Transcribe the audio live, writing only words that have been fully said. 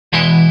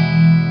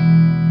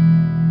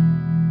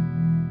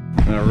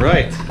All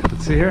right,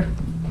 let's see here.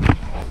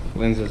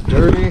 Lens is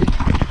dirty.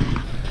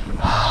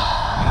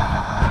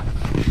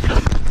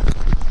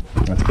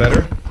 That's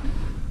better.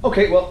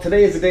 Okay, well,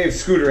 today is the day of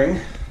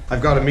scootering.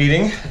 I've got a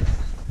meeting,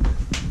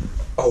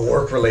 a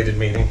work-related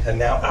meeting, and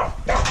now, ow,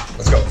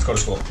 let's go to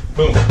school.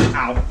 Boom,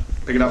 ow,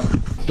 pick it up.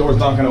 Door's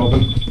not gonna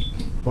open.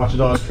 Watch the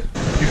dog.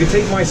 You can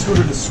take my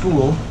scooter to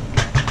school.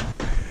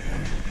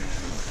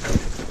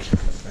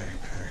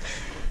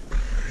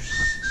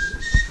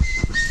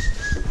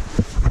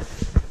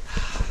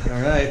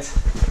 All right.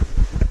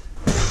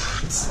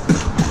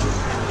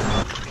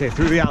 Okay,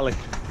 through the alley.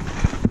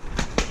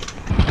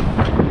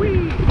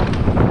 Whee!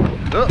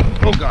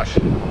 Oh gosh.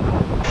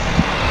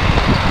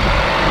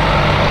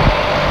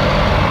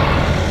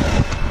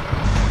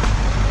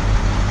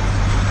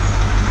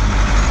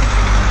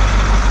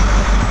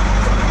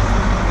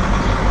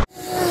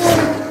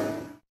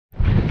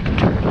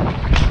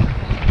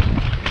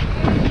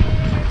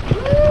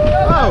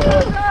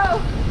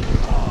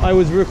 I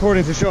was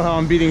recording to show how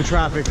I'm beating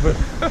traffic, but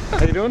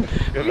how you doing?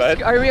 Good,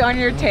 right? Are we on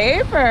your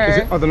tape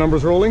or? Are the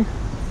numbers rolling?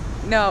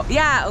 No.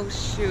 Yeah. Oh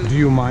shoot. Do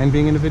you mind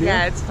being in the video?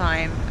 Yeah, it's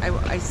fine.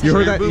 I said you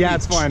heard that? Yeah,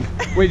 it's fine.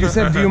 Wait, you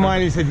said do you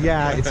mind? You said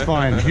yeah, it's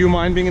fine. Do you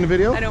mind being in the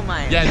video? I don't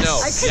mind. Yeah, no.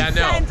 I consent.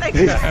 I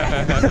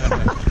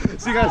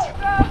consent. See you guys.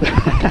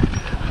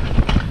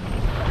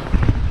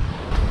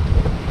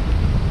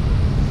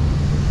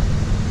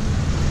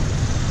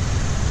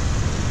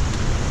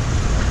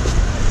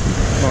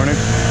 Morning.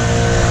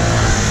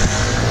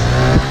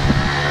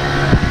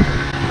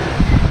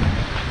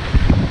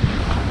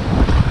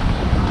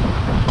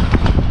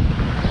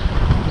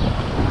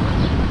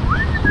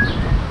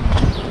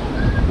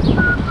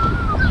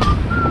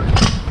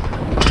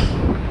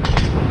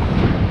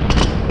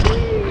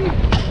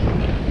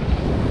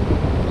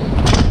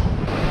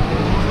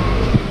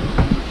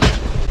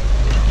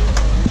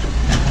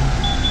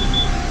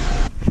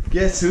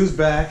 Guess who's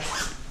back?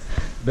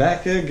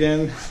 Back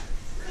again.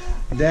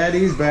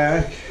 Daddy's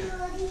back.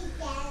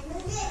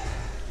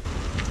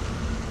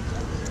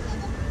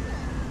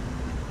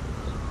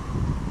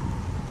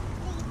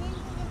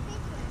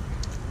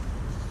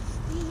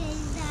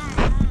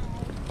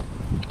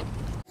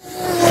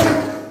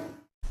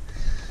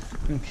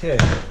 Okay.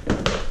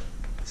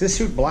 Is this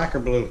suit black or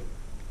blue?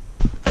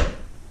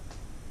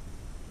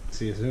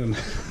 See you soon.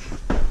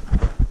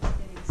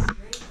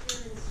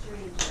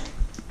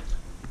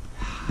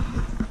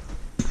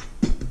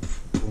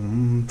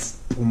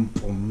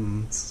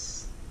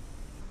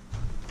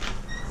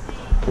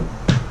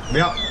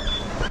 Yeah.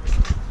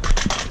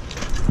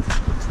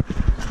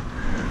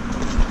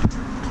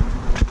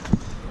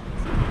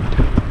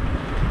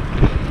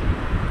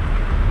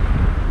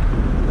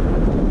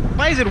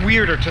 Why is it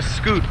weirder to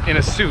scoot in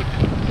a suit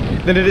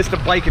than it is to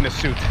bike in a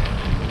suit?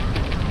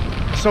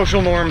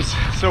 Social norms,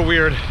 so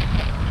weird.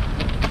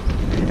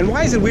 And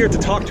why is it weird to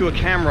talk to a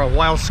camera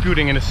while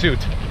scooting in a suit?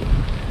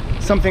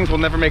 Some things will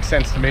never make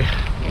sense to me.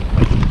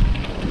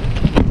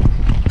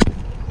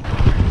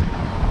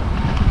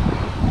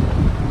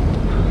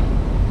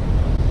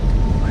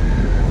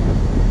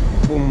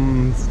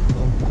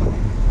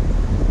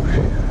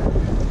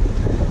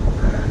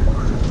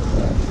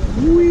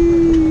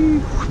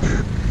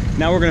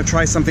 Now we're going to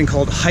try something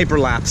called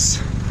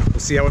hyperlapse. We'll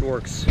see how it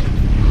works.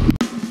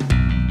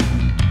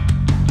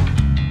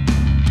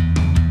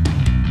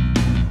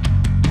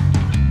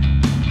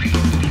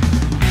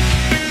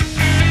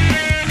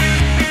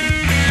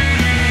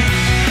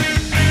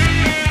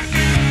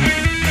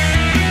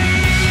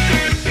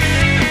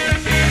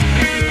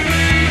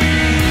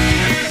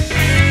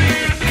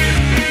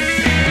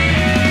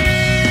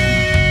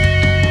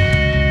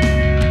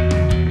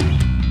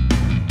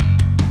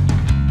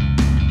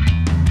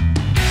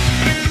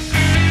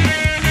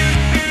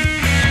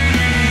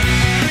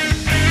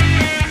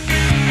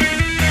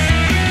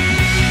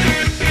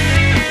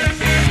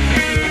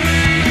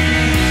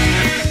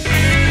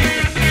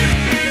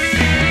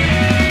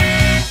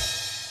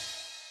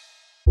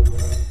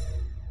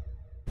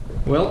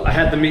 Well, I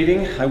had the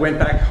meeting. I went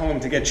back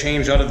home to get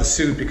changed out of the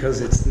suit because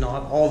it's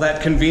not all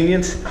that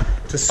convenient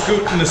to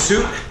scoot in the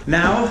suit.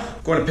 Now,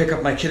 I'm going to pick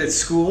up my kid at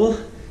school.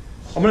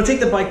 I'm going to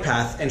take the bike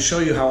path and show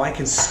you how I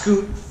can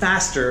scoot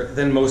faster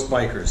than most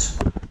bikers.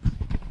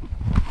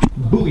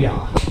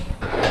 Booyah!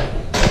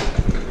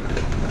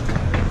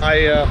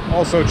 I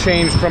also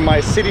changed from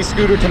my city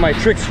scooter to my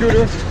trick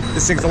scooter.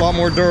 This thing's a lot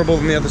more durable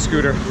than the other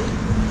scooter.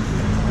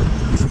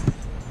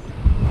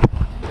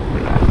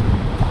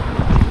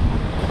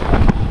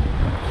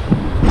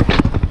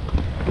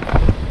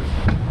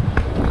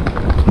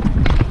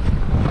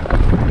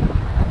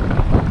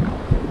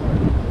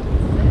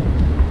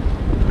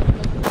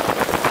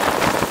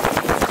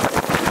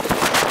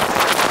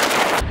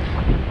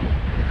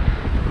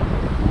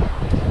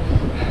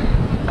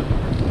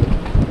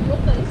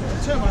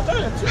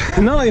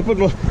 Non, il n'y a pas de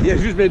l'eau. Il y a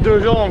juste mes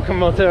deux jambes comme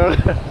moteur.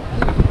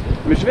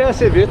 Mais je vais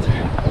assez vite.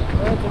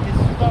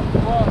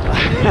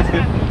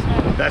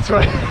 That's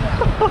right.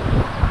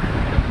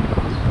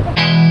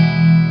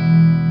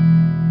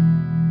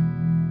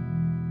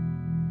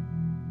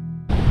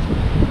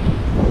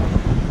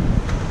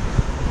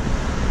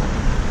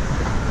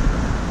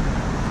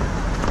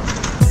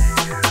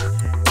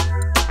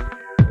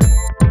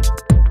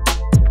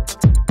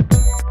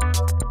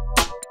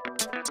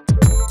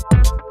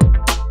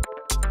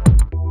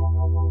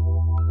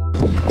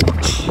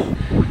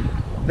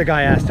 The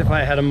guy asked if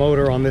I had a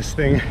motor on this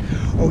thing.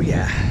 Oh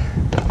yeah,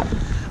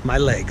 my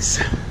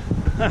legs.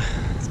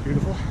 It's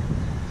beautiful.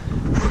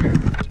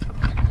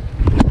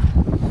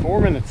 4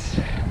 minutes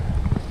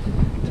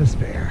to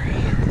spare.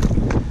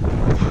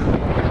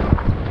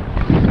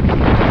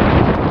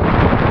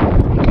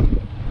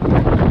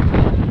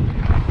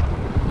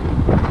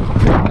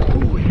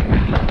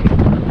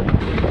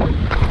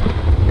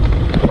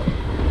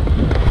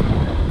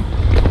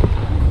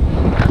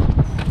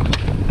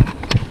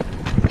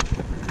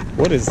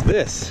 What is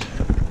this?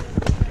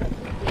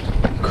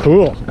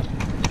 Cool.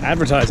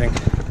 Advertising.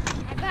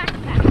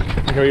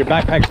 You know, your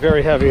backpack's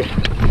very heavy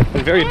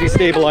and very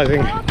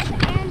destabilizing.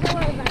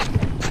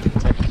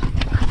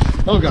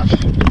 Oh gosh.